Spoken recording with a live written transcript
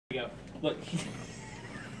Look.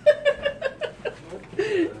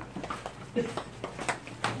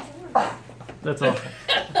 That's all.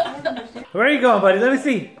 Where are you going, buddy? Let me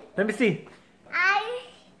see. Let me see.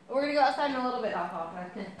 We're gonna go outside in a little bit,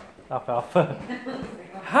 Alfalfa. Alfalfa.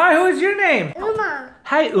 Hi, who is your name? Uma.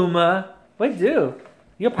 Hi, Uma. What do?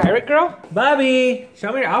 You a pirate girl? Bobby,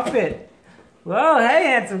 show me your outfit. Whoa, hey,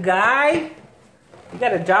 handsome guy. You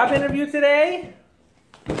got a job interview today?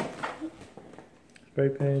 Spray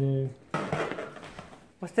painting.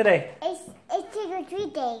 What's today? It's trick or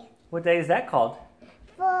treat day. What day is that called?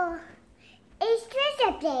 It's dress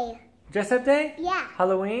up day. Dress up day? Yeah.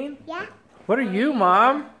 Halloween? Yeah. What are you,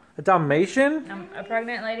 Mom? A Dalmatian? I'm a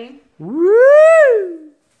pregnant lady.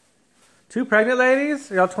 Woo! 2 pregnant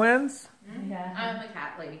ladies? Are y'all twins? Yeah. I'm a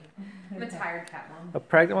cat lady. I'm a tired cat mom. A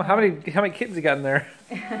pregnant one? How many kittens you got in there?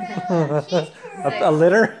 a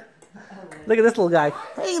litter? Look at this little guy.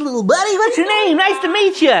 Hey, little buddy, what's your name? Nice to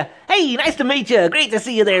meet you. Hey, nice to meet you. Great to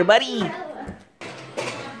see you there, buddy. And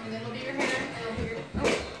then we'll do your hair. Oh,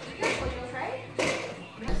 be careful, you'll try it.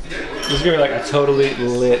 This is gonna be like a totally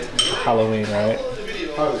lit Halloween, right?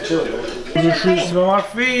 Shoes on my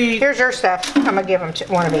feet. Here's your stuff. I'm gonna give them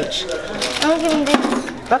one of each. I'm giving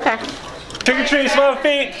this. Okay. Trick or treat, small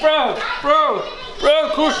feet.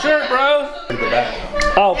 Bro, cool shirt, bro.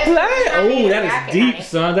 Oh, play. Oh, that is deep,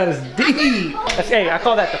 son. That is deep. Hey, I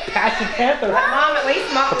call that the Passion Panther. Mom, at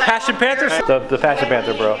least mom. The Passion Panther? The Passion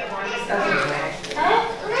Panther, bro.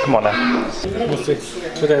 Come on now. Let's see.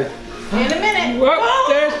 Today. In a minute. Whoa,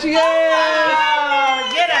 there she is. Oh,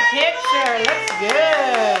 get a picture. Looks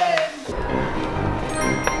good.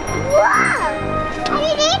 Whoa! I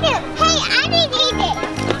didn't eat it. Hey, I didn't eat it.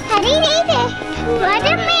 I didn't eat it. Look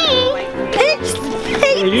at me.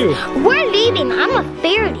 Who are you? We're leaving. I'm a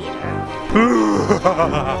fair leader.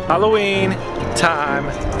 Halloween time.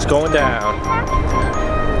 It's going down.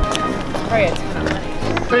 Right.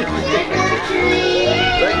 Let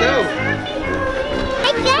go. I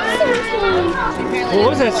got something. What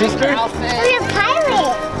was that, sister? We're a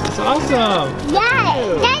pirate. That's awesome. Yeah,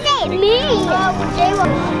 that ain't me.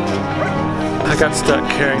 I got stuck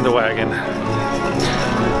carrying the wagon.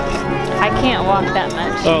 I can't walk that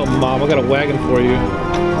much. Oh, Mom, I got a wagon for you.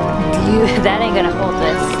 That ain't gonna hold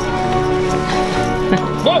this.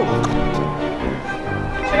 Whoa!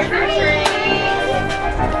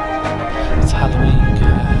 It's Halloween,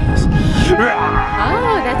 guys.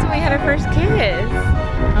 Oh, that's when we had our first kiss.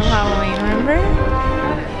 On Halloween, remember?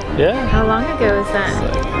 Yeah. How long ago was that?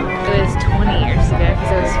 It was 20 years ago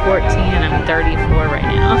because I was 14 and I'm 34 right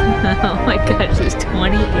now. Oh my gosh, it was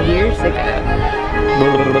 20 years ago.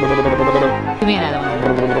 Give me another one.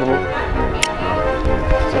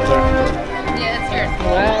 Yeah, that's yours.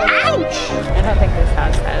 Ouch! I don't think this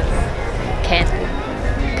house has candy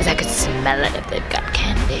because I could smell it if they've got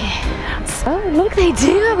candy. Oh, look, they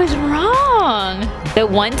do. I was wrong. The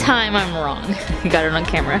one time I'm wrong. You got it on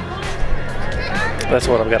camera. That's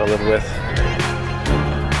what I've got to live with.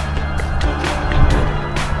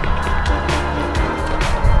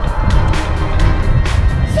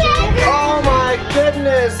 Oh my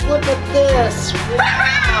goodness, look at this.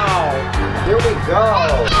 Wow. Here we go.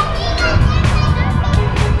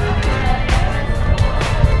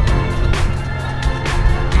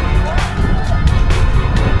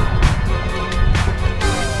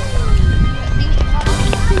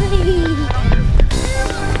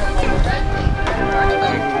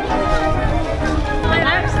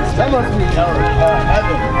 That must be Evan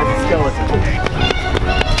as a skeleton.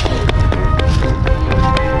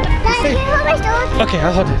 Okay,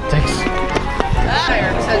 I'll hold it. Thanks.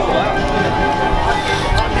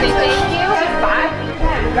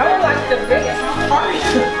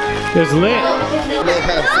 There's lit.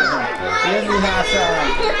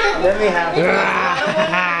 Let me have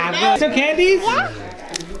some. Some candies?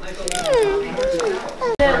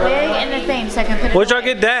 The wig and the thing, so I can put it. What'd y'all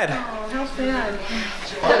get, Dad? Nothing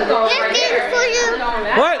for you.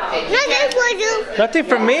 What? Nothing for you. Nothing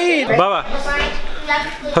for me. Baba,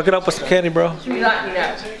 hook it up with some candy, bro. And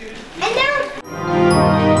now.